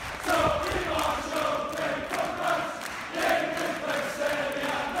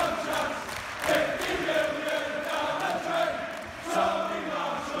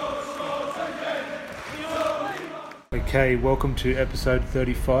Okay, welcome to episode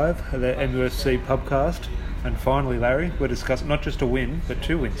 35 of the MUFC Pubcast. And finally, Larry, we're discussing not just a win, but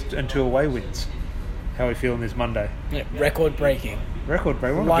two wins and two away wins. How are we feeling this Monday? Yeah, record-breaking.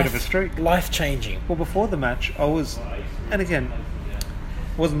 Record-breaking? We're on a bit of a streak. Life-changing. Well, before the match, wasn't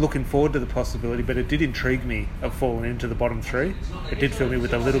looking forward to the possibility, but it did intrigue me of falling into the bottom three. It did fill me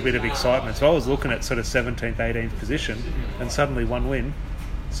with a little bit of excitement. So I was looking at sort of 17th, 18th position, and suddenly one win,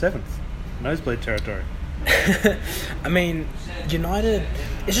 7th. Nosebleed territory. I mean, United,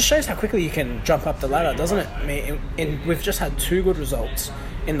 it just shows how quickly you can jump up the ladder, doesn't it? I mean, we've just had two good results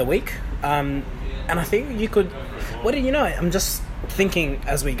in the week, and I think you could... What do you know? I'm just thinking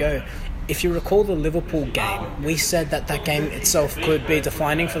as we go. If you recall the Liverpool game, we said that game itself could be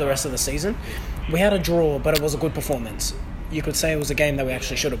defining for the rest of the season. We had a draw, but it was a good performance. You could say it was a game that we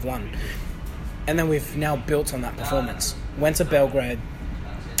actually should have won. And then we've now built on that performance. Went to Belgrade,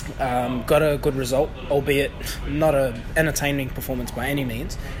 got a good result, albeit not an entertaining performance by any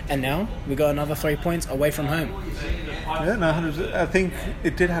means. And now we got another 3 points away from home. Yeah, no, 100%. I think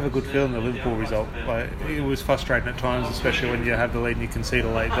it did have a good feel in the Liverpool result. Like, it was frustrating at times, especially when you have the lead and you concede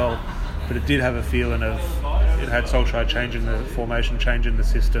a late goal. But it did have a feeling of, it had Solskjaer changing the formation, changing the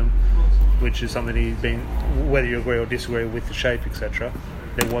system, which is something he's been, whether you agree or disagree with the shape, etc.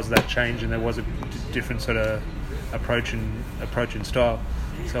 There was that change and there was a different sort of approach in style.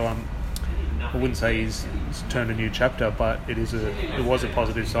 So I wouldn't say he's turned a new chapter, but it was a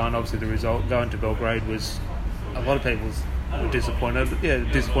positive sign. Obviously, the result going to Belgrade was, a lot of people were disappointed. Yeah,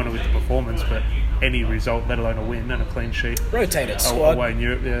 disappointed with the performance, but any result, let alone a win and a clean sheet. Rotated squad. Away in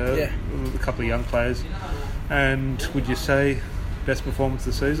Europe, yeah. A couple of young players. And would you say best performance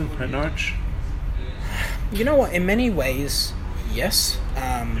of the season at Norwich? You know what? In many ways, yes.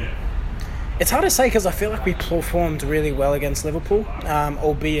 It's hard to say because I feel like we performed really well against Liverpool,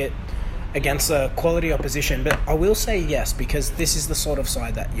 albeit against a quality opposition. But I will say yes, because this is the sort of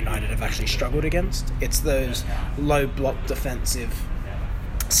side that United have actually struggled against. It's those low block defensive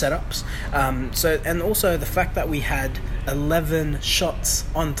setups. And also the fact that we had 11 shots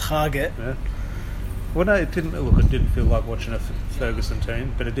on target. Yeah. Well, no, it didn't feel like watching a Ferguson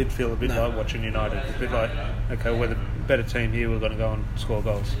team, but it did feel a bit like watching United. A bit like, okay, we're the better team here, we're going to go and score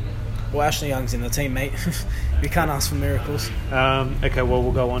goals. Well, Ashley Young's in the team, mate. We can't ask for miracles. Okay, well,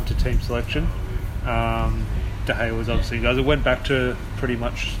 we'll go on to team selection. De Gea was obviously... It went back to pretty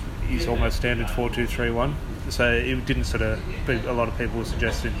much his almost standard 4-2-3-1. So it didn't sort of... A lot of people were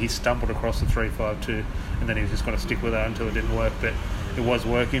suggesting he stumbled across the 3-5-2 and then he was just going to stick with that until it didn't work. But it was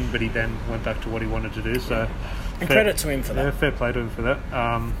working, but he then went back to what he wanted to do. So credit to him for that. Yeah, fair play to him for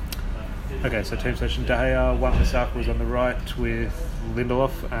that. Okay, so team selection. De Gea, Wan-Bissaka was on the right with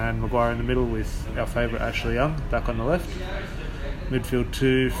Lindelof and Maguire in the middle with our favourite Ashley Young back on the left. Midfield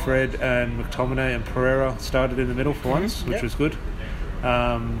 2, Fred and McTominay and Pereira started in the middle for once, which was good.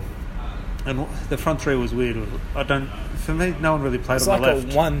 And the front three was weird. For me, no one really played on the left.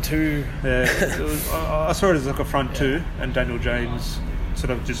 It's like a 1-2. Yeah, I saw it as like a front two and Daniel James sort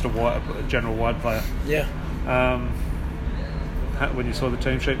of just a general wide player. Yeah. When you saw the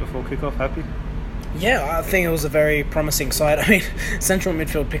team sheet before kickoff, happy? Yeah, I think it was a very promising side. I mean, central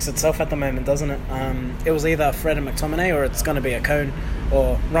midfield picks itself at the moment, doesn't it? It was either Fred and McTominay or it's going to be a Cone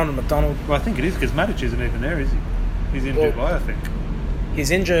or Ronald McDonald. Well, I think it is because Matic isn't even there, is he? He's in Dubai, I think. He's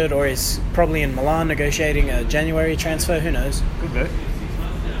injured or he's probably in Milan negotiating a January transfer. Who knows? Could be.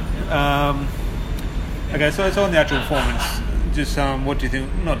 Okay, so it's on the actual performance. Just what do you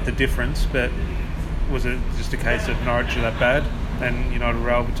think? Not the difference, but was it just a case of Norwich are that bad and United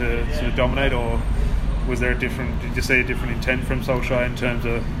were able to sort of dominate, or was there did you see a different intent from Solskjaer in terms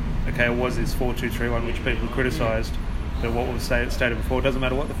of, okay, it was this 4-2-3-1 which people criticised, but what was stated before, it doesn't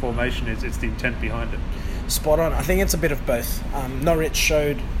matter what the formation is, it's the intent behind it. Spot on. I think it's a bit of both. Norwich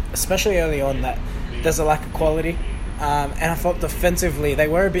showed, especially early on, that there's a lack of quality, and I thought defensively they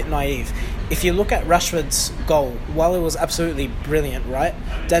were a bit naive. If you look at Rashford's goal, while it was absolutely brilliant, right,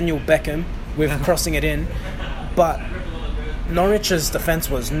 Daniel Beckham with crossing it in, but Norwich's defence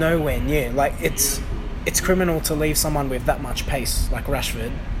was nowhere near. Like, it's criminal to leave someone with that much pace like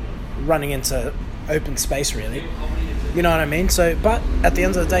Rashford running into open space, really. You know what I mean? So, but at the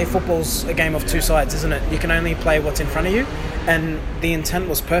end of the day, football's a game of two sides, isn't it? You can only play what's in front of you, and the intent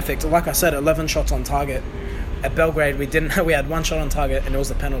was perfect. Like I said, 11 shots on target. At Belgrade, we had one shot on target, and it was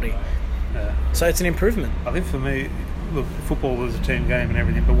the penalty. So it's an improvement. I think for me, look, football is a team game and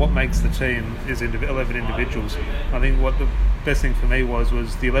everything, but what makes the team is 11 individuals. I think what the best thing for me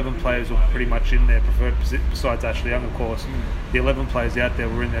was the 11 players were pretty much in their preferred position, besides Ashley Young, of course. The 11 players out there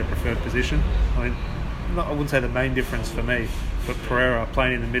were in their preferred position. I mean, I wouldn't say the main difference for me, but Pereira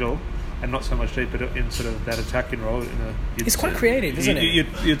playing in the middle and not so much deep, but in sort of that attacking role. He's quite creative, isn't he?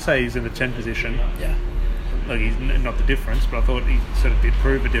 You'd say he's in the 10 position. Yeah. Like he's not the difference, but I thought he sort of did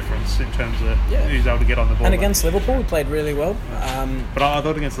prove a difference in terms of he's able to get on the ball. And against Liverpool, he played really well. But I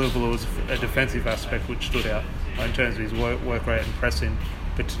thought against Liverpool it was a defensive aspect which stood out in terms of his work rate and pressing.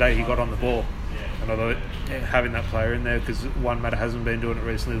 But today he got on the ball. And I thought having that player in there, because Matt hasn't been doing it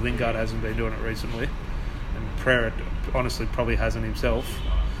recently, Lingard hasn't been doing it recently, and Pereira honestly probably hasn't himself.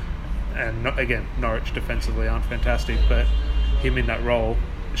 And again, Norwich defensively aren't fantastic, but him in that role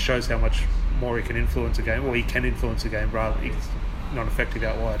shows how much more he can influence a game, or he can influence a game rather he's not effective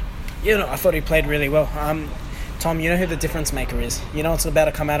out wide. I thought he played really well. Tom, you know who the difference maker is? You know what's about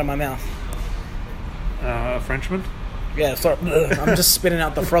to come out of my mouth? A Frenchman? Yeah, sorry. I'm just spitting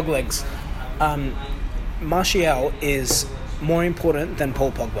out the frog legs. Martial is more important than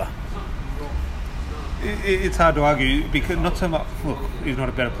Paul Pogba. It's hard to argue, because not so much, look, he's not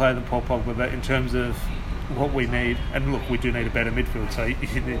a better player than Paul Pogba, but in terms of what we need, and look, we do need a better midfield, so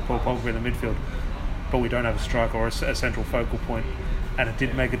you need Paul Pogba in the midfield, but we don't have a striker or a central focal point, and it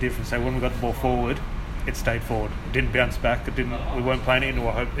did make a difference. So when we got the ball forward, it stayed forward. It didn't bounce back. We weren't playing it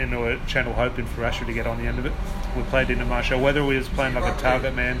into a channel hoping for Rashford to get on the end of it. We played into Martial, whether we was playing like a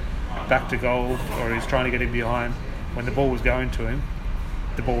target man back to goal or he was trying to get him behind. When the ball was going to him,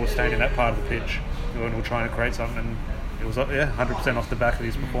 the ball was staying in that part of the pitch, and we're trying to create something. And it was 100% off the back of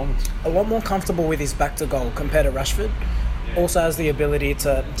his performance. A lot more comfortable with his back to goal compared to Rashford. Also has the ability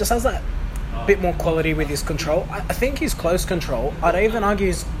to just has that bit more quality with his control. I think his close control, I'd even argue,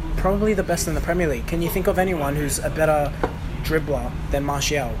 is probably the best in the Premier League. Can you think of anyone who's a better dribbler than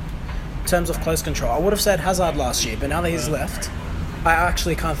Martial in terms of close control? I would have said Hazard last year, but now that he's left, I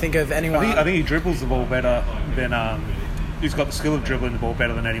actually can't think of anyone. I think he dribbles the ball better than he's got the skill of dribbling the ball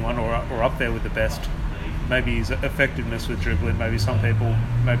better than anyone, or up there with the best. Maybe his effectiveness with dribbling, maybe some people,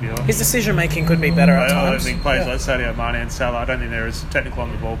 his decision making could be better at times. I don't think players like Sadio Mane and Salah, I don't think they're as technical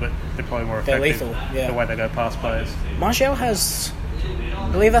on the ball, but they're probably more effective. They're lethal, the way they go past players. Martial has, I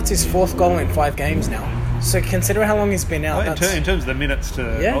believe that's his 4th goal in 5 games now. So consider how long he's been out. In terms of the minutes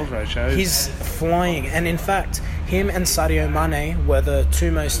to goals ratio, he's flying. And in fact, him and Sadio Mane were the 2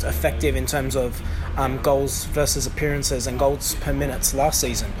 most effective in terms of goals versus appearances and goals per minutes last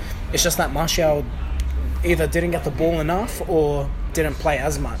season. It's just that Martial either didn't get the ball enough or didn't play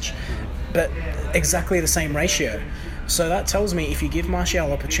as much, but exactly the same ratio. So that tells me if you give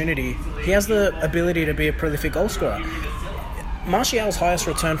Martial opportunity, he has the ability to be a prolific goal scorer. Martial's highest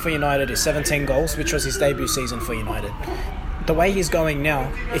return for United is 17 goals, which was his debut season for United. The way he's going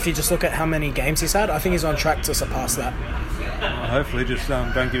now, if you just look at how many games he's had, I think he's on track to surpass that. Hopefully, just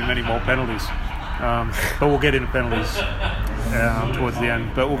don't give him any more penalties. But we'll get into penalties towards the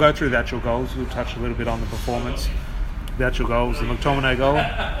end. But we'll go through the actual goals. We'll touch a little bit on the performance. The actual goals. The McTominay goal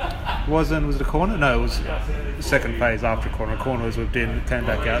was it a corner? No, it was the second phase after a corner. A corner was whipped in, came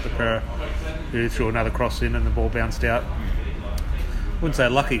back out. The Pereira who threw another cross in and the ball bounced out. Wouldn't say a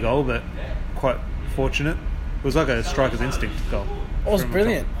lucky goal, but quite fortunate. It was like a striker's instinct goal. It was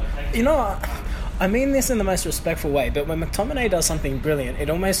brilliant. You know, I mean this in the most respectful way, but when McTominay does something brilliant, it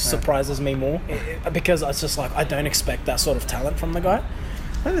almost surprises me more, because it's just like I don't expect that sort of talent from the guy.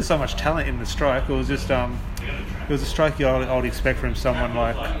 I think there's so much talent in the strike. It was just it was a strike I would expect from someone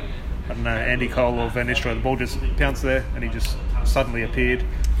like, I don't know, Andy Cole or Van Nistelrooy. The ball just bounced there and he just suddenly appeared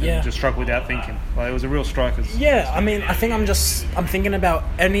and just struck without thinking. Like, it was a real striker. Yeah, I mean, I think I'm thinking about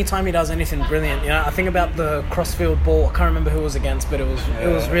any time he does anything brilliant. You know, I think about the crossfield ball. I can't remember who it was against, but it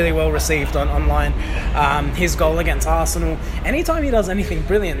was really well received online. His goal against Arsenal. Anytime he does anything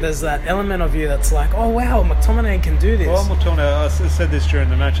brilliant, there's that element of you that's like, oh wow, McTominay can do this. Well, McTominay, I said this during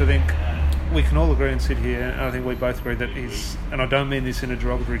the match, I think we can all agree and sit here, and I think we both agree that he's, and I don't mean this in a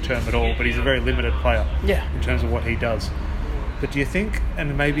derogatory term at all, but he's a very limited player in terms of what he does. But do you think,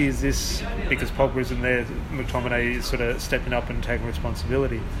 and maybe is this because Pogba isn't there, McTominay is sort of stepping up and taking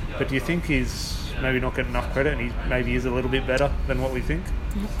responsibility, but do you think he's maybe not getting enough credit and he maybe is a little bit better than what we think?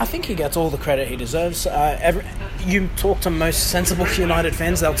 I think he gets all the credit he deserves. You talk to most sensible United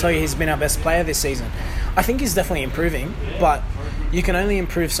fans, they'll tell you he's been our best player this season. I think he's definitely improving, but you can only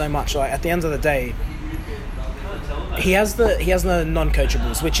improve so much. Like, at the end of the day, he has the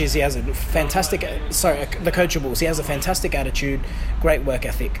non-coachables, which is he has a fantastic... the coachables. He has a fantastic attitude, great work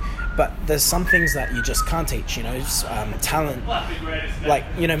ethic, but there's some things that you just can't teach, you know, talent. Like,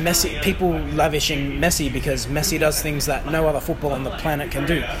 you know, Messi, people lavishing Messi because Messi does things that no other footballer on the planet can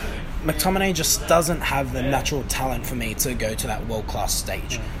do. McTominay just doesn't have the natural talent for me to go to that world-class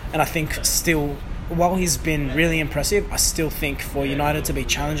stage. And I think still while he's been really impressive, I still think for United to be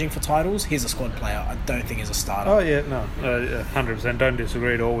challenging for titles, he's a squad player. I don't think he's a starter. Oh yeah, no, 100%. Don't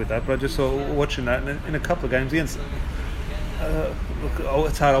disagree at all with that. But I just saw watching that in a couple of games against. Look,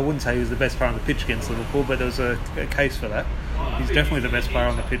 it's hard. I wouldn't say he was the best player on the pitch against Liverpool, but there was a case for that. He's definitely the best player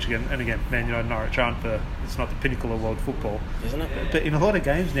on the pitch again. And again, Man United, Norwich aren't it's not the pinnacle of world football, Isn't it? But in a lot of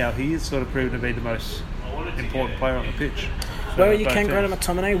games now, he is sort of proven to be the most important player on the pitch. Well, you can go to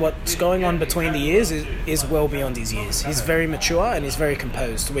McTominay. What's going on between the years is well beyond his years. He's very mature and he's very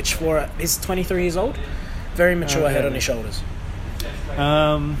composed, which he's 23 years old, very mature head on his shoulders.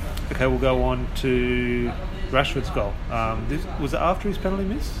 Okay, we'll go on to Rashford's goal. Was it after his penalty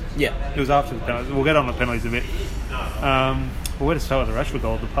miss? Yeah. It was after the penalty. We'll get on the penalties a bit. Well, where to start with the Rashford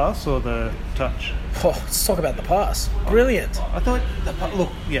goal? The pass or the touch? Oh, let's talk about the pass. Brilliant. I thought,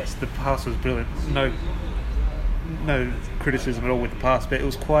 yes, the pass was brilliant. No criticism at all with the pass, but it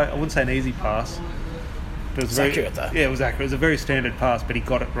was quite, I wouldn't say an easy pass. But it was accurate though. Yeah, it was accurate. It was a very standard pass, but he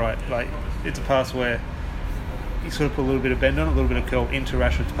got it right. Like, it's a pass where he sort of put a little bit of bend on it, a little bit of curl into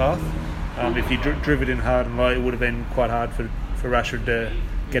Rashford's path. If he driven it in hard and low, it would have been quite hard for Rashford to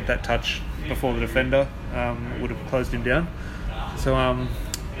get that touch before the defender would have closed him down. So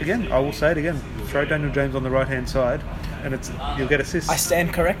again, I will say it again, throw Daniel James on the right hand side and you'll get assists. I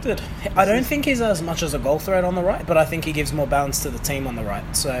stand corrected. I don't think he's as much as a goal threat on the right, but I think he gives more balance to the team on the right.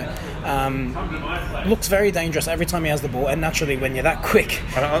 So looks very dangerous every time he has the ball, and naturally when you're that quick.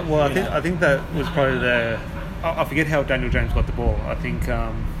 I think that was probably I forget how Daniel James got the ball. I think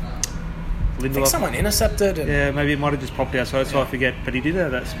Lindelof, I think someone intercepted. Yeah, maybe it might have just popped outside, so I forget. But he did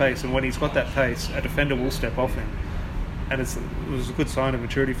have that space, and when he's got that pace, a defender will step off him. And it was a good sign of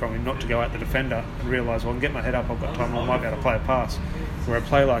maturity from him not to go at the defender and realise, well, I can get my head up, I've got time, I might be able to play a pass. Where a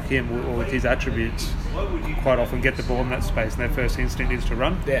player like him, or with his attributes, quite often get the ball in that space, and their first instinct is to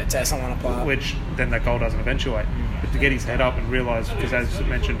run. Yeah, tear someone apart. Which then that goal doesn't eventuate. But to get his head up and realise, because as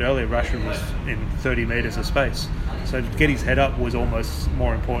mentioned earlier, Rashford was in 30 metres of space. So to get his head up was almost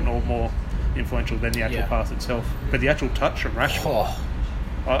more important or more influential than the actual pass itself. But the actual touch from Rashford,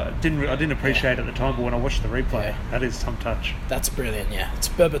 I didn't appreciate at the time, but when I watched the replay, that is some touch. That's brilliant, yeah. It's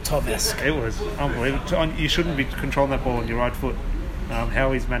Berbatov-esque. It was unbelievable. You shouldn't be controlling that ball on your right foot.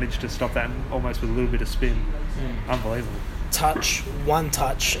 How he's managed to stop that almost with a little bit of spin. Unbelievable. One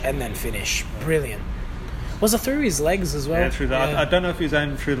touch, and then finish. Brilliant. Was it through his legs as well? Yeah, through that. I don't know if he was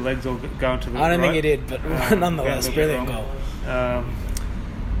aiming through the legs or going to the right. I don't think he did, but nonetheless, brilliant goal.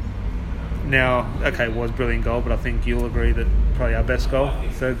 Now, okay, it was a brilliant goal, but I think you'll agree that probably our best goal,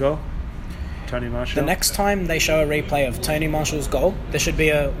 third goal, Tony Martial. The next time they show a replay of Tony Martial's goal, there should be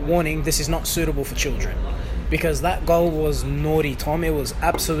a warning, this is not suitable for children. Because that goal was naughty, Tom. It was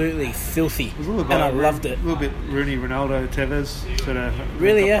absolutely filthy. It was I loved it. A little bit Rooney, Ronaldo, Tevez, sort of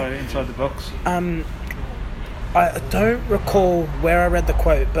really, inside the box. I don't recall where I read the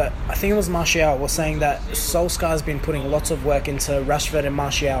quote, but I think it was Martial was saying that Solskjaer's been putting lots of work into Rashford and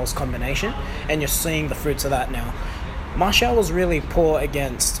Martial's combination, and you're seeing the fruits of that now. Martial was really poor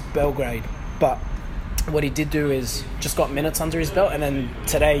against Belgrade, but what he did do is just got minutes under his belt, and then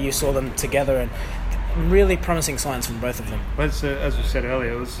today you saw them together, and really promising signs from both of them. Well, as we said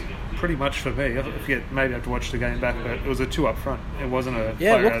earlier, it was pretty much for me. Maybe I have to watch the game back, but it was a two up front. It wasn't a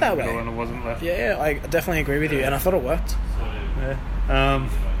player looked that way, way, and it wasn't left. Yeah, I definitely agree with you, and I thought it worked. Yeah.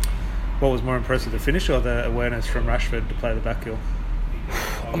 What was more impressive, the finish or the awareness from Rashford to play the back heel?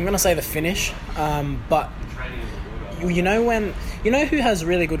 I'm going to say the finish, but you know who has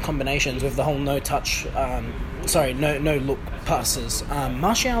really good combinations with the whole no look passes.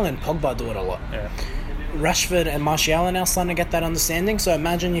 Martial and Pogba do it a lot. Yeah. Rashford and Martial are now starting to get that understanding. So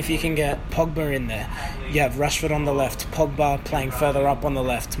imagine if you can get Pogba in there. You have Rashford on the left, Pogba playing further up on the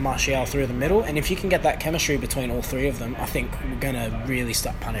left, Martial through the middle. And if you can get that chemistry between all three of them, I think we're going to really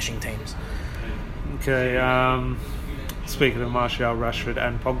start punishing teams. Okay, speaking of Martial, Rashford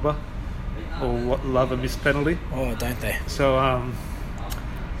and Pogba, or what love a missed penalty. Oh, don't they? So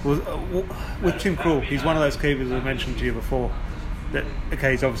with Tim Krul, he's one of those keepers I mentioned to you before. That,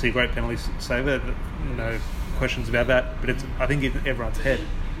 okay, he's obviously a great penalty saver, no questions about that, but I think in everyone's head,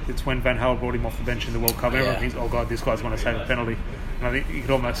 it's when Van Gaal brought him off the bench in the World Cup, everyone thinks, oh God, this guy's going to save a penalty. And I think you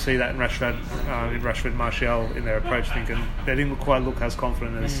could almost see that in Rashford Martial in their approach, thinking they didn't quite look as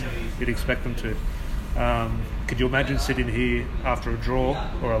confident as you'd expect them to. Could you imagine sitting here after a draw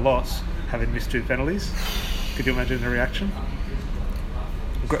or a loss, having missed two penalties? Could you imagine the reaction?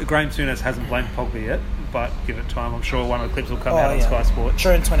 Graham Souness hasn't blamed Pogba yet, but give it time. I'm sure one of the clips will come out on Sky Sports.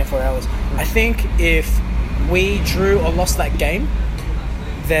 Sure, in 24 hours. I think if we drew or lost that game,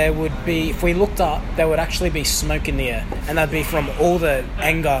 there would be, if we looked up, there would actually be smoke in the air, and that'd be from all the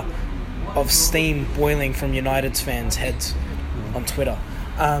anger of steam boiling from United's fans' heads on Twitter.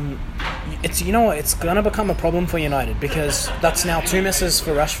 It's it's going to become a problem for United because that's now 2 misses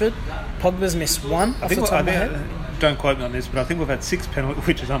for Rashford. Pogba's missed 1 off the top of my head. Don't quote me on this, but I think we've had 6 penalties,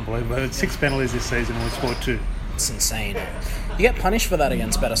 which is unbelievable. We've had 6 penalties this season and we've scored 2. It's insane. You get punished for that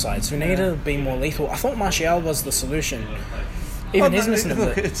against better sides who need to be more lethal. I thought Martial was the solution. Even his missing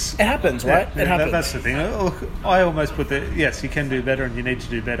it happens, right? Yeah, it happens. That's the thing. Look, I almost put yes, you can do better and you need to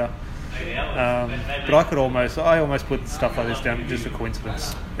do better. But I almost put stuff like this down to just a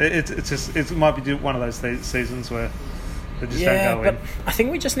coincidence. It might be one of those seasons where they just don't go in. But I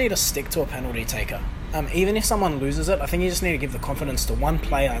think we just need to stick to a penalty taker. Even if someone loses it, I think you just need to give the confidence to one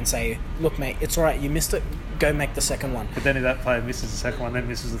player and say, look mate, it's alright, you missed it, go make the second one. But then if that player misses the second one, then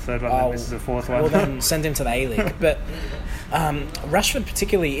misses the third one, then misses the fourth one. Well then send him to the A-League. But Rashford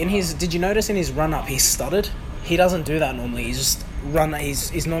particularly, did you notice in his run-up he stuttered? He doesn't do that normally. He's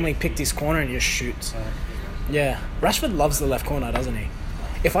normally picked his corner and he just shoots. Yeah. Rashford loves the left corner, doesn't he?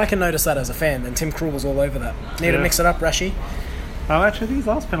 If I can notice that as a fan, then Tim Krul was all over that. Need to mix it up, Rashi. Actually, I think his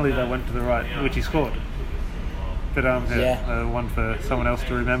last penalty that went to the right, which he scored. But one for someone else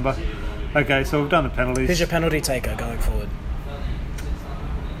to remember. Okay, so we've done the penalties. Who's your penalty taker going forward?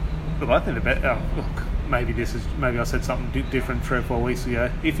 Look, I think maybe I said something different 3 or 4 weeks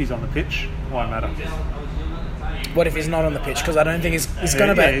ago. If he's on the pitch, why matter? What if he's not on the pitch? Because I don't think he's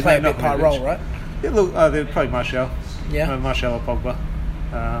going to play a big part role, right? Yeah, look, they're probably Martial. Yeah. Martial or Pogba.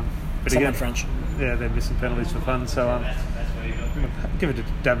 But someone again, French. Yeah, they're missing penalties for fun. So give it to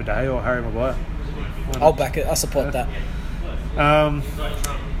David De Gea or Harry Maguire. I'll back it. I support that.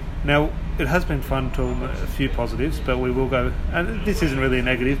 Now, it has been fun to a few positives, but we will go, and this isn't really a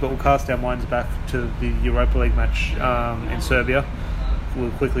negative, but we'll cast our minds back to the Europa League match in Serbia.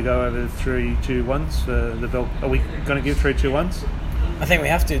 We'll quickly go over 3-2-1s for the belt. Are we going to give 3-2-1s? I think we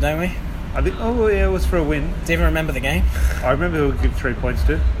have to, don't we? I think. Oh yeah, it was for a win. Do you even remember the game? I remember who would give 3 points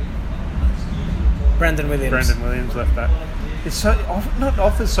to. Brandon Williams, left back. It's so not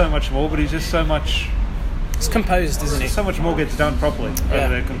offers so much more, but he's just so much. It's composed, isn't he? So much more gets done properly over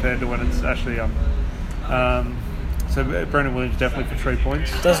there compared to when it's actually So Brandon Williams definitely for 3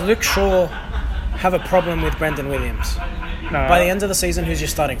 points. Does Luke Shaw have a problem with Brandon Williams? No. By the end of the season, who's your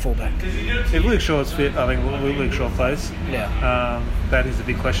starting fullback? If Luke Shaw's fit, I think Luke Shaw plays. Yeah. That is a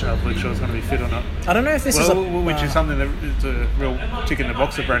big question of Luke Shaw's going to be fit or not. I don't know if this is which is something that is a real tick in the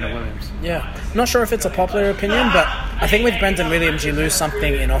box of Brandon Williams. Yeah. Not sure if it's a popular opinion, but I think with Brandon Williams, you lose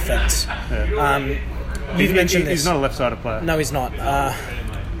something in offense. Yeah. You've mentioned this. He's not a left-sided player. No, he's not.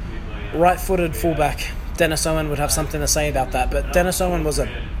 Right-footed fullback. Dennis Owen would have something to say about that, but Dennis Owen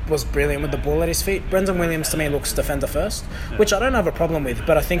was brilliant with the ball at his feet. Brendan Williams to me looks defender first, which I don't have a problem with,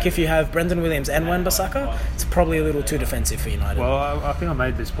 but I think if you have Brendan Williams and Wan-Bissaka, it's probably a little too defensive for United. Well, I think I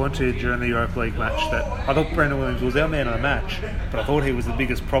made this point to you during the Europa League match that I thought Brendan Williams was our man of the match, but I thought he was the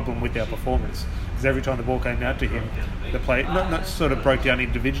biggest problem with our performance, because every time the ball came out to him, the play not sort of broke down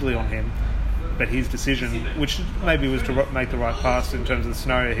individually on him, but his decision, which maybe was to make the right pass in terms of the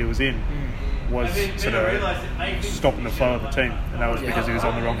scenario he was in, was sort of stopping the flow of the team, and that was because he was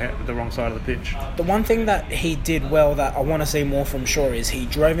on the wrong side of the pitch. The one thing that he did well that I want to see more from Shaw is he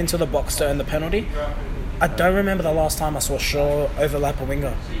drove into the box to earn the penalty. I don't remember the last time I saw Shaw overlap a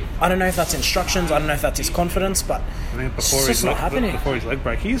winger. I don't know if that's instructions, I don't know if that's his confidence, but it's just not happening. Before his leg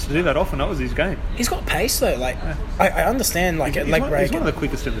break, he used to do that often. That was his game. He's got pace though. I understand leg break. He's one of the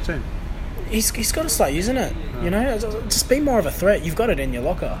quickest in the team. He's got to start using it. You know, just be more of a threat. You've got it in your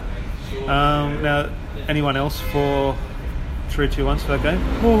locker. Now, anyone else for 3-2-1s for that game?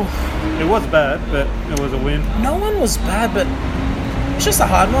 Ooh. It was bad, but it was a win. No one was bad, but it's just a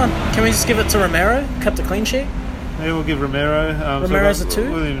hard one. Can we just give it to Romero? Kept a clean sheet? Yeah, we'll give Romero. Romero's a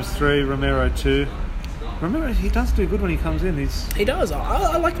 2? Williams 3, Romero 2. Romero, he does do good when he comes in. He does.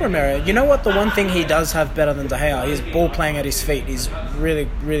 I like Romero. You know what? The one thing he does have better than De Gea, his ball playing at his feet. He's really,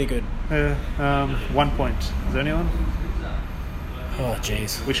 really good. Yeah. 1 point. Is there anyone? Oh,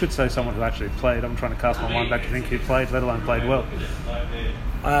 jeez. We should say someone who actually played. I'm trying to cast my mind back to think who played, let alone played well.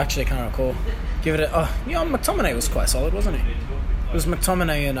 I actually can't recall. Give it McTominay was quite solid, wasn't he? It was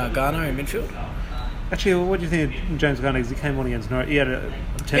McTominay and Garner in midfield. Actually, what do you think of James Garner? Because he came on against Norwich. He had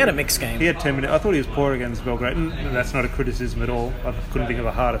a mixed game. He had 10 minutes. I thought he was poor against Belgrade, and that's not a criticism at all. I couldn't think of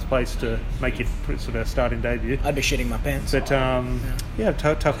a hardest place to make your sort of starting debut. I'd be shitting my pants. But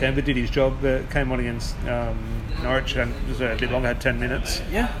tough game, but did his job. Came on against Norwich and was a bit longer, had 10 minutes.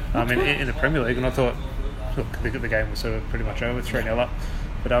 Yeah. In the Premier League, and I thought, look, the game was sort of pretty much over, 3-0 up.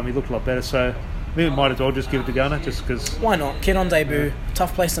 But he looked a lot better, so I think we might as well just give it to Garner, just because. Why not? Kid on debut,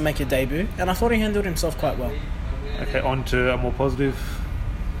 tough place to make your debut, and I thought he handled himself quite well. Okay, on to a more positive.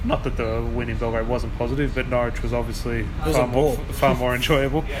 not that the win in Belgrade wasn't positive, but Norwich was obviously was far more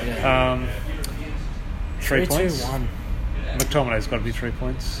enjoyable. Yeah. 3 points. 3-2-1. McTominay's got to be 3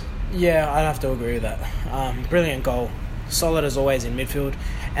 points. Yeah, I'd have to agree with that. Brilliant goal. Solid as always in midfield.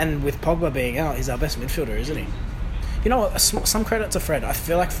 And with Pogba being out, he's our best midfielder, isn't he? You know what? Some credit to Fred. I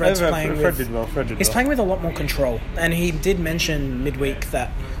feel like Fred did well. He's playing with a lot more control. And he did mention midweek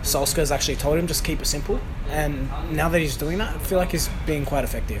that Solskjaer's actually told him just keep it simple. And now that he's doing that, I feel like he's being quite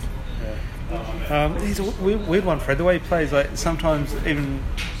effective. Yeah. He's a weird one, Fred. The way he plays, like sometimes even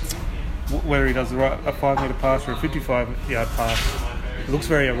whether he does a 5-metre pass or a 55-yard pass, it looks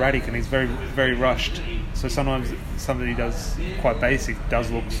very erratic and he's very, very rushed. So sometimes something he does quite basic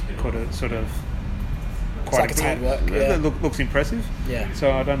does look sort of quite it's hard work. Yeah. Looks impressive. Yeah.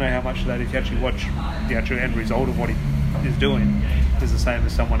 So I don't know how much of that, if you actually watch the actual end result of what he is doing, is the same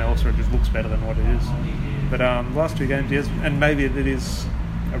as someone else, or it just looks better than what it is. But last 2 games, yes, and maybe it is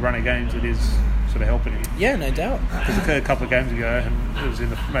a run of games. It is sort of helping him. Yeah, no doubt. Because a couple of games ago, and it was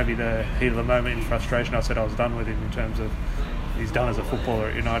in maybe the heat of the moment in frustration, I said I was done with him in terms of he's done as a footballer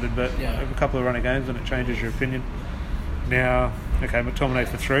at United. But a couple of run of games and it changes your opinion. Now, okay, McTominay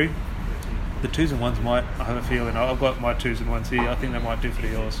for 3. The 2s and 1s might, I have a feeling, I've got my 2s and 1s here, I think they might differ to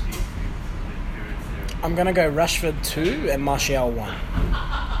yours. I'm going to go Rashford 2 and Martial 1.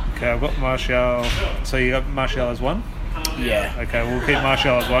 Okay, I've got Martial, so you got Martial as 1? Yeah. Okay, we'll keep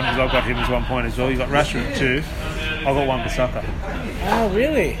Martial as 1 because I've got him as 1 point as well. You got Rashford 2, I've got Wan-Bissaka. Oh,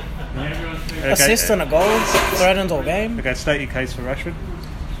 really? Okay. Assist and a goal, threatened all game. Okay, state your case for Rashford.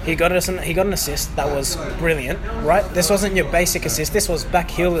 He got an assist that was brilliant, right? This wasn't your basic assist. This was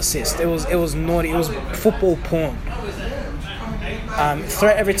back heel assist. It was naughty. It was football porn.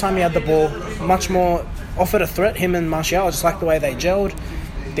 Threat every time he had the ball. Much more offered a threat. Him and Martial, I just like the way they gelled.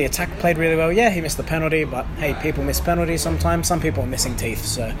 The attack played really well. Yeah, he missed the penalty, but hey, people miss penalties sometimes. Some people are missing teeth.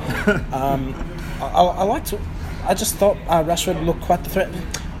 So I just thought Rashford looked quite the threat.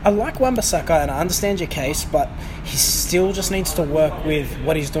 I like Wan-Bissaka and I understand your case, but he still just needs to work with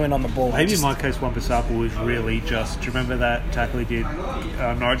what he's doing on the ball. Maybe in my case, Wan-Bissaka was really just... Do you remember that tackle he did?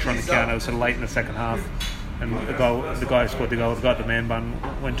 Norwich on the counter, sort of late in the second half, and the guy who scored the goal, the guy at the man bun,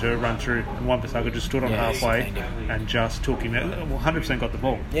 went to run through, and Wan-Bissaka just stood on halfway and just took him out. Well, 100% got the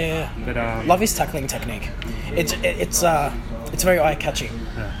ball. Yeah. But love his tackling technique. It's very eye-catching.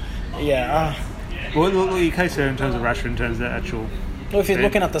 Yeah. Well, your case there in terms of Rashford, in terms of the actual... Well, if you're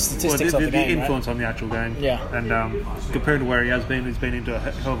looking at the statistics of the game, the influence on the actual game, and compared to where he's been into a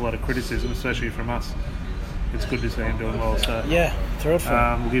hell of a lot of criticism, especially from us. It's good to see him doing well. So yeah, thrilled for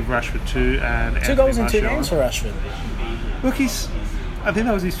him. We'll give Rashford 2 and 2 goals in 2 games for Rashford. Look, I think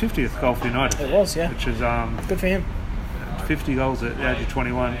that was his 50th goal for United. It was, yeah. Which is good for him. 50 goals at the age of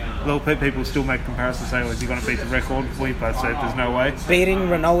 21. Little people still make comparisons, say, "Well, is he going to beat the record?" We both said there's no way. Beating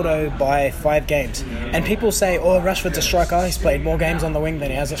Ronaldo by 5 games, and people say, "Oh, Rashford's a striker. He's played more games on the wing than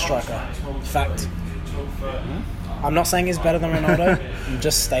he has a striker." Fact. I'm not saying he's better than Ronaldo. I'm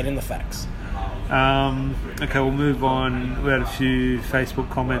just stating the facts. Okay, we'll move on. We had a few Facebook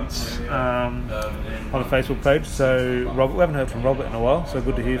comments on the Facebook page. So Robert, we haven't heard from Robert in a while, so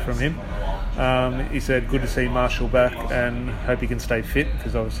good to hear from him. He said, good to see Martial back and hope he can stay fit,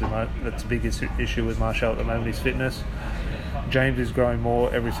 because obviously that's the biggest issue with Martial at the moment, his fitness. James is growing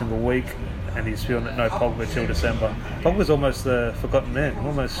more every single week, and he's feeling that no Pogba till December. Pogba's almost the forgotten man.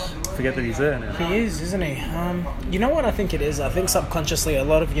 Almost forget that he's there now. He is, isn't he? You know what I think it is? I think subconsciously a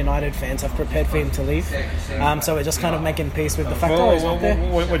lot of United fans have prepared for him to leave. So we're just kind of making peace with the fact that he's not there.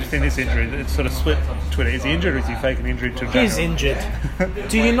 What do you think this injury? It's sort of split Twitter. Is he injured or is he faking injury to He's injured.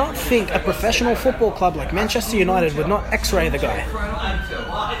 Do you not think a professional football club like Manchester United would not x-ray the guy?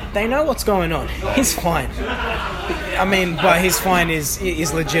 They know what's going on. He's fine. I mean, but his fine is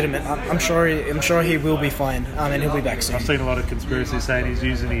legitimate. I'm sure he will be fine, and he'll be back soon. I've seen a lot of conspiracies saying he's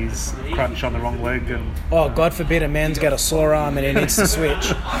using his crutch on the wrong leg. And oh, God forbid a man's got a sore arm and he needs to switch.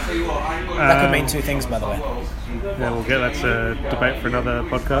 That could mean 2 things, by the way. Yeah, we'll get that's a debate for another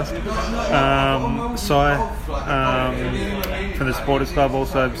podcast. From the Supporters Club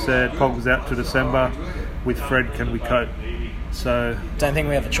also said Pogba's out to December. With Fred, can we cope? So don't think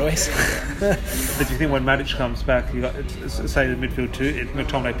we have a choice. But do you think when Matic comes back, you got say the midfield 2,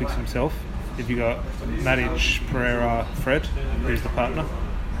 McTominay picks himself. If you got Matic, Pereira, Fred, who's the partner?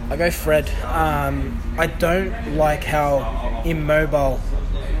 I go Fred. I don't like how immobile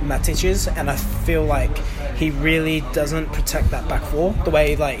Matic is, and I feel like he really doesn't protect that back four the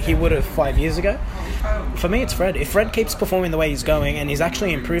way he would have 5 years ago. For me, it's Fred. If Fred keeps performing the way he's going and he's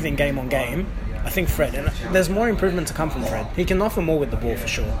actually improving game on game, I think Fred, and there's more improvement to come from Fred. He can offer more with the ball for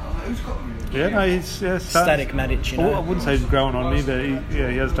sure. Yeah, no, he's Static Matic, you know. I wouldn't say he's growing on me, but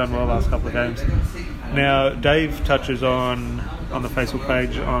he has done well the last couple of games. Now, Dave touches on the Facebook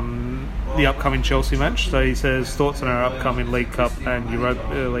page on the upcoming Chelsea match. So he says, thoughts on our upcoming League Cup and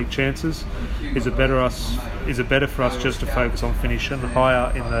Europa League chances. Is it better for us just to focus on finishing higher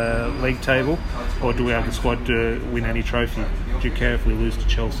in the league table, or do we have the squad to win any trophy? Do you care if we lose to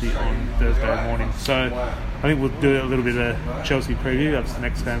Chelsea on Thursday morning? So I think we'll do a little bit of Chelsea preview. That's the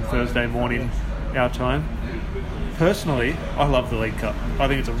next game, Thursday morning, our time. Personally, I love the League Cup. I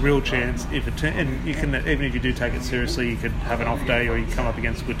think it's a real chance. And you can, even if you do take it seriously, you could have an off day, or you come up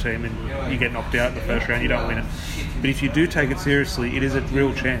against a good team and you get knocked out in the first round. You don't win it. But if you do take it seriously, it is a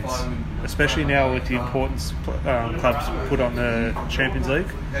real chance. Especially now with the importance clubs put on the Champions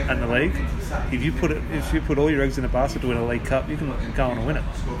League and the league. If you put all your eggs in a basket to win a League Cup, you can go on and win it.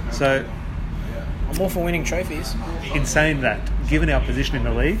 So I'm all for winning trophies. In saying that, given our position in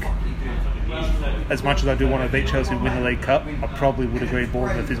the league, as much as I do want to beat Chelsea and win the League Cup, I probably would agree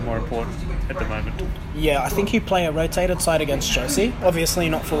Bournemouth is more important at the moment. Yeah, I think you play a rotated side against Chelsea. Obviously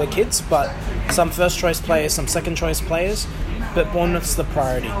not full of kids, but some first choice players, some second choice players. But Bournemouth's the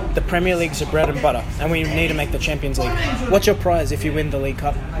priority. The Premier League's your bread and butter, and we need to make the Champions League. What's your prize if you win the League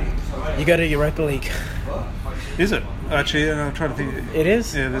Cup? You go to Europa League. Is it? Actually, I'm trying to think. It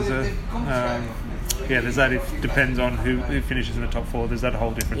is? Yeah, there's that. It depends on who finishes in the top four. There's that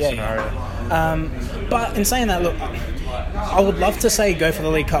whole different scenario. But in saying that, look, I would love to say go for the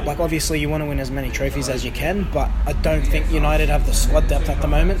League Cup. Like, obviously you want to win as many trophies as you can, but I don't think United have the squad depth at the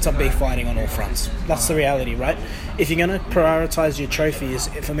moment to be fighting on all fronts. That's the reality, right? If you're going to prioritise your trophies,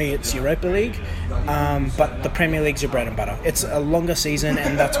 for me it's Europa League, but the Premier League's your bread and butter. It's a longer season,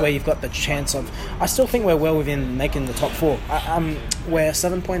 and that's where you've got the chance of... I still think we're well within making the top four. We're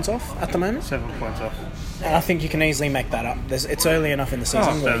 7 points off at the moment. 7 points off. And I think you can easily make that up. It's early enough in the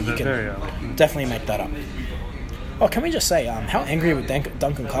season where you can definitely make that up. Oh, can we just say, how angry with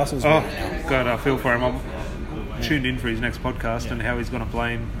Duncan Castle's right now? God, I feel for him. I'm tuned in for his next podcast and how he's going to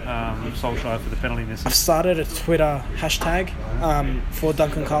blame Solskjaer for the penalty misses. I've started a Twitter hashtag for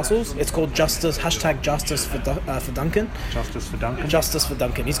Duncan Castles. It's called Justice for Duncan. Justice for Duncan. Justice for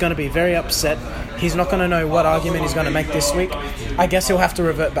Duncan. He's going to be very upset. He's not going to know what argument he's going to make this week. I guess he'll have to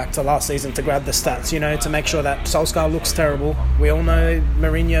revert back to last season to grab the stats, to make sure that Solskjaer looks terrible. We all know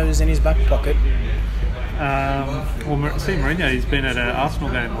Mourinho's in his back pocket. Mourinho, he's been at an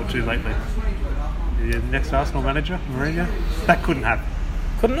Arsenal game or two lately. The next Arsenal manager, Mourinho. That couldn't happen.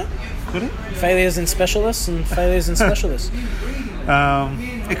 Couldn't it? Could it? Failures in specialists and failures in specialists.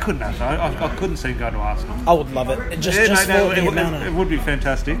 It couldn't happen. I couldn't see him going to Arsenal. I would love it. It would be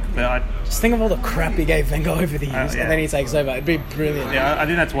fantastic. But just think of all the crap he gave Wenger over the years, and then he takes over. It'd be brilliant. Yeah, I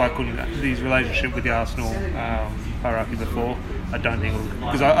think that's why I couldn't. His relationship with the Arsenal hierarchy before, I don't think,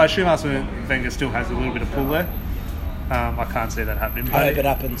 because I assume Arsene Wenger still has a little bit of pull there. I can't see that happening. I hope it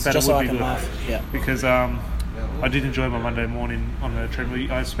happens, just so I can laugh. Yeah. Because I did enjoy my Monday morning on the treadmill.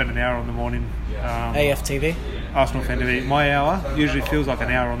 I spent an hour on the morning. AFTV? Arsenal Fan TV. My hour usually feels like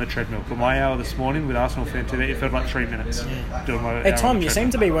an hour on the treadmill, but my hour this morning with Arsenal Fan TV, it felt like 3 minutes. Yeah. Doing my hey Tom, you seem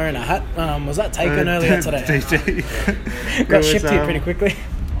to be wearing a hat. Was that taken earlier today? DT. Got shipped here pretty quickly.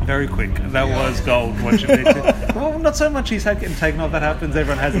 Very quick. That was gold. Watching DT. Well, not so much he's getting taken off. That happens.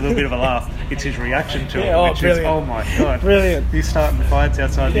 Everyone has a little bit of a laugh. It's his reaction to it, which is, oh my god, brilliant. He's starting fights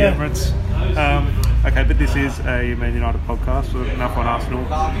outside the Emirates. Okay, but this is a Man United podcast, so enough on Arsenal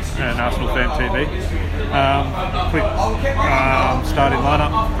and Arsenal Fan TV. Quick starting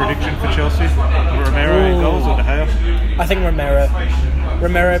lineup prediction for Chelsea. Romero in goals or De Gea? I think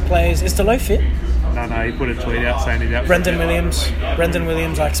Romero plays. Is Deleuze fit? No, he put a tweet out saying he's out. Brendan Williams,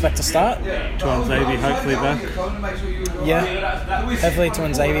 I expect to start. Tuanzebe hopefully back. Yeah, hopefully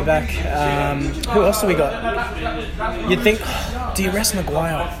Tuanzebe back. Who else do we got? You'd think, do you rest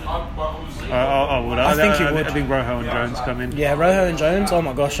Maguire? I would. I think you would. I think Rojo and Jones come in. Yeah, Rojo and Jones. Oh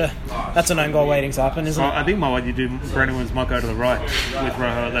my gosh, that's an own goal waiting to happen, isn't it? I think what you do, Brendan Williams might go to the right with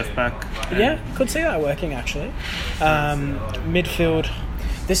Rojo at left back. Yeah, could see that working actually. Midfield.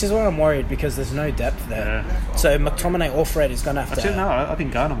 This is where I'm worried because there's no depth there. Yeah. So McTominay or Fred is going to have to... I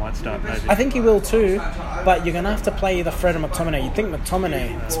think Garner might start maybe. I think he will too, but you're going to have to play either Fred or McTominay. You'd think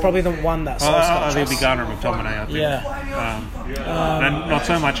McTominay is probably the one that... I think it'll be Garner or McTominay, I think. Yeah. And not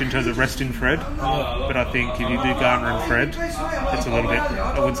so much in terms of resting Fred, but I think if you do Garner and Fred, it's a little bit,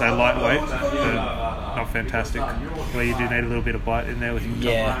 I wouldn't say lightweight, but not fantastic. Where you do need a little bit of bite in there with McTominay.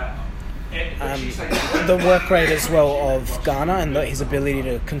 Yeah. The work rate as well of Garner and his ability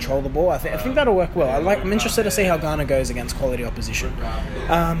to control the ball, I think that'll work well. I'm interested to see how Garner goes against quality opposition.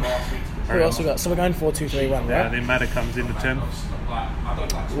 Who else we got? So we're going 4-2-3-1, Yeah, right? then Matter comes into 10.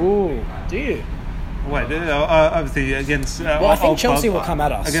 Ooh, do you? Wait, obviously against I think old Chelsea club, will come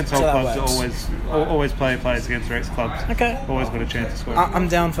at us. against so old that clubs. works. Always play players against their ex-clubs. Okay. Always got a chance to score. I'm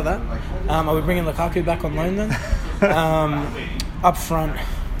down for that. Are we bringing Lukaku back on loan then? Up front,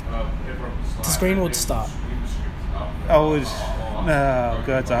 does Greenwood start? God,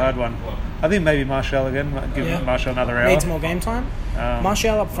 it's a hard one. I think maybe Martial again. Give Martial another hour. Needs more game time.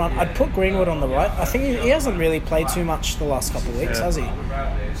 Martial up front. I'd put Greenwood on the right. I think he hasn't really played too much the last couple of weeks, has he?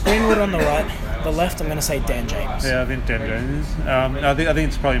 Greenwood on the right. The left, I'm going to say Dan James. Yeah, I think Dan James. I think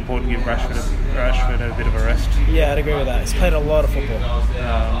it's probably important to give Rashford a bit of a rest. Yeah, I'd agree with that. He's played a lot of football.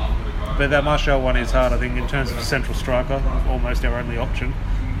 But that Martial one is hard, I think, in terms of a central striker, almost our only option.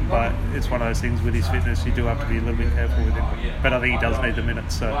 But it's one of those things with his fitness, you do have to be a little bit careful with him. But I think he does need the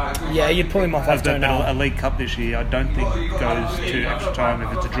minutes. So yeah, you'd pull him off after an hour. A League Cup this year, I don't think goes to extra time.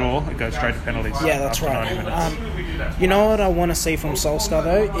 If it's a draw, it goes straight to penalties. Yeah, that's right. You know what I want to see from Solskjaer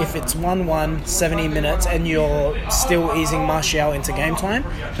though? If it's 1-1, 70 minutes, and you're still easing Martial into game time,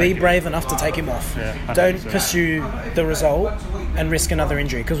 be brave enough to take him off. Yeah, don't pursue the result and risk another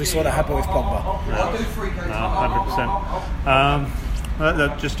injury, because we saw that happen with Pogba. 100%.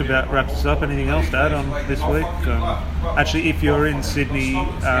 That just about wraps us up. Anything else to add on this week? Actually, if you're in Sydney,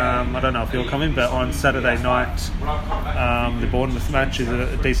 I don't know if you're coming, but on Saturday night, the Bournemouth match is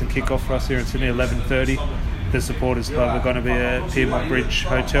a decent kick-off for us here in Sydney, 11:30. The supporters club are going to be at Piedmont Bridge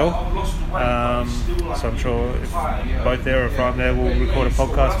Hotel. So I'm sure if both there or if I'm there, we'll record a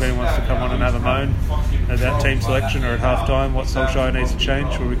podcast if anyone wants to come on and have a moan about team selection or at half-time, what Solskjaer needs to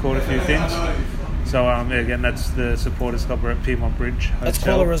change. We'll record a few things. So again, that's the supporters club. We're at Piedmont Bridge Hotel. Let's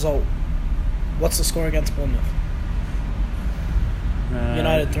call a result. What's the score against Bournemouth?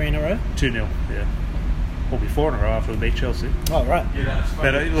 United 3 in a row? 2-0, yeah. We'll be 4 in a row after we beat Chelsea. Oh, right.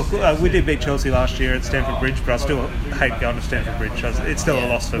 But look, we did beat Chelsea last year at Stamford Bridge, but I still hate going to Stamford Bridge. It's still a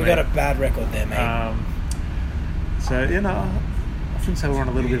loss for me. We got a bad record there, mate. So, I shouldn't say we're on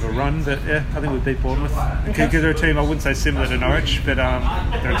a little bit of a run, but yeah, I think we beat Bournemouth. Okay. Because they're a team, I wouldn't say similar to Norwich, but they're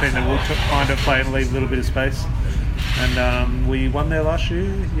a team that will kind of play and leave a little bit of space. And we won there last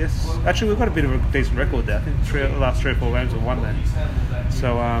year, yes. Actually, we've got a bit of a decent record there. I think the last 3 or 4 games we've won there.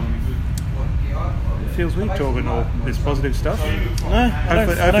 So it feels weird talking all this positive stuff. No,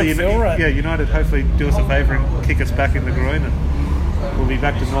 I don't feel right. Yeah, United hopefully do us a favour and kick us back in the groin, and we'll be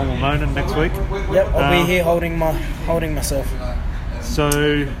back to normal moaning next week. Yep, I'll be here holding myself. So,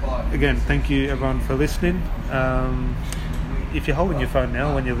 again, thank you everyone for listening. If you're holding your phone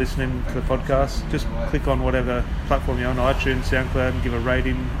now when you're listening to the podcast, just click on whatever platform you're on, iTunes, SoundCloud, and give a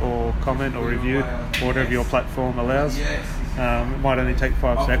rating or comment or review, or whatever your platform allows. It might only take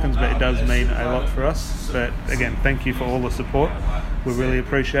 5 seconds, but it does mean a lot for us. But again, thank you for all the support. We really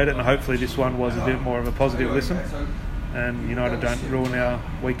appreciate it, and hopefully this one was a bit more of a positive listen, and United don't ruin our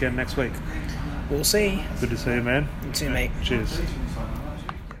weekend next week. We'll see. Good to see you, man. You too, mate. Cheers.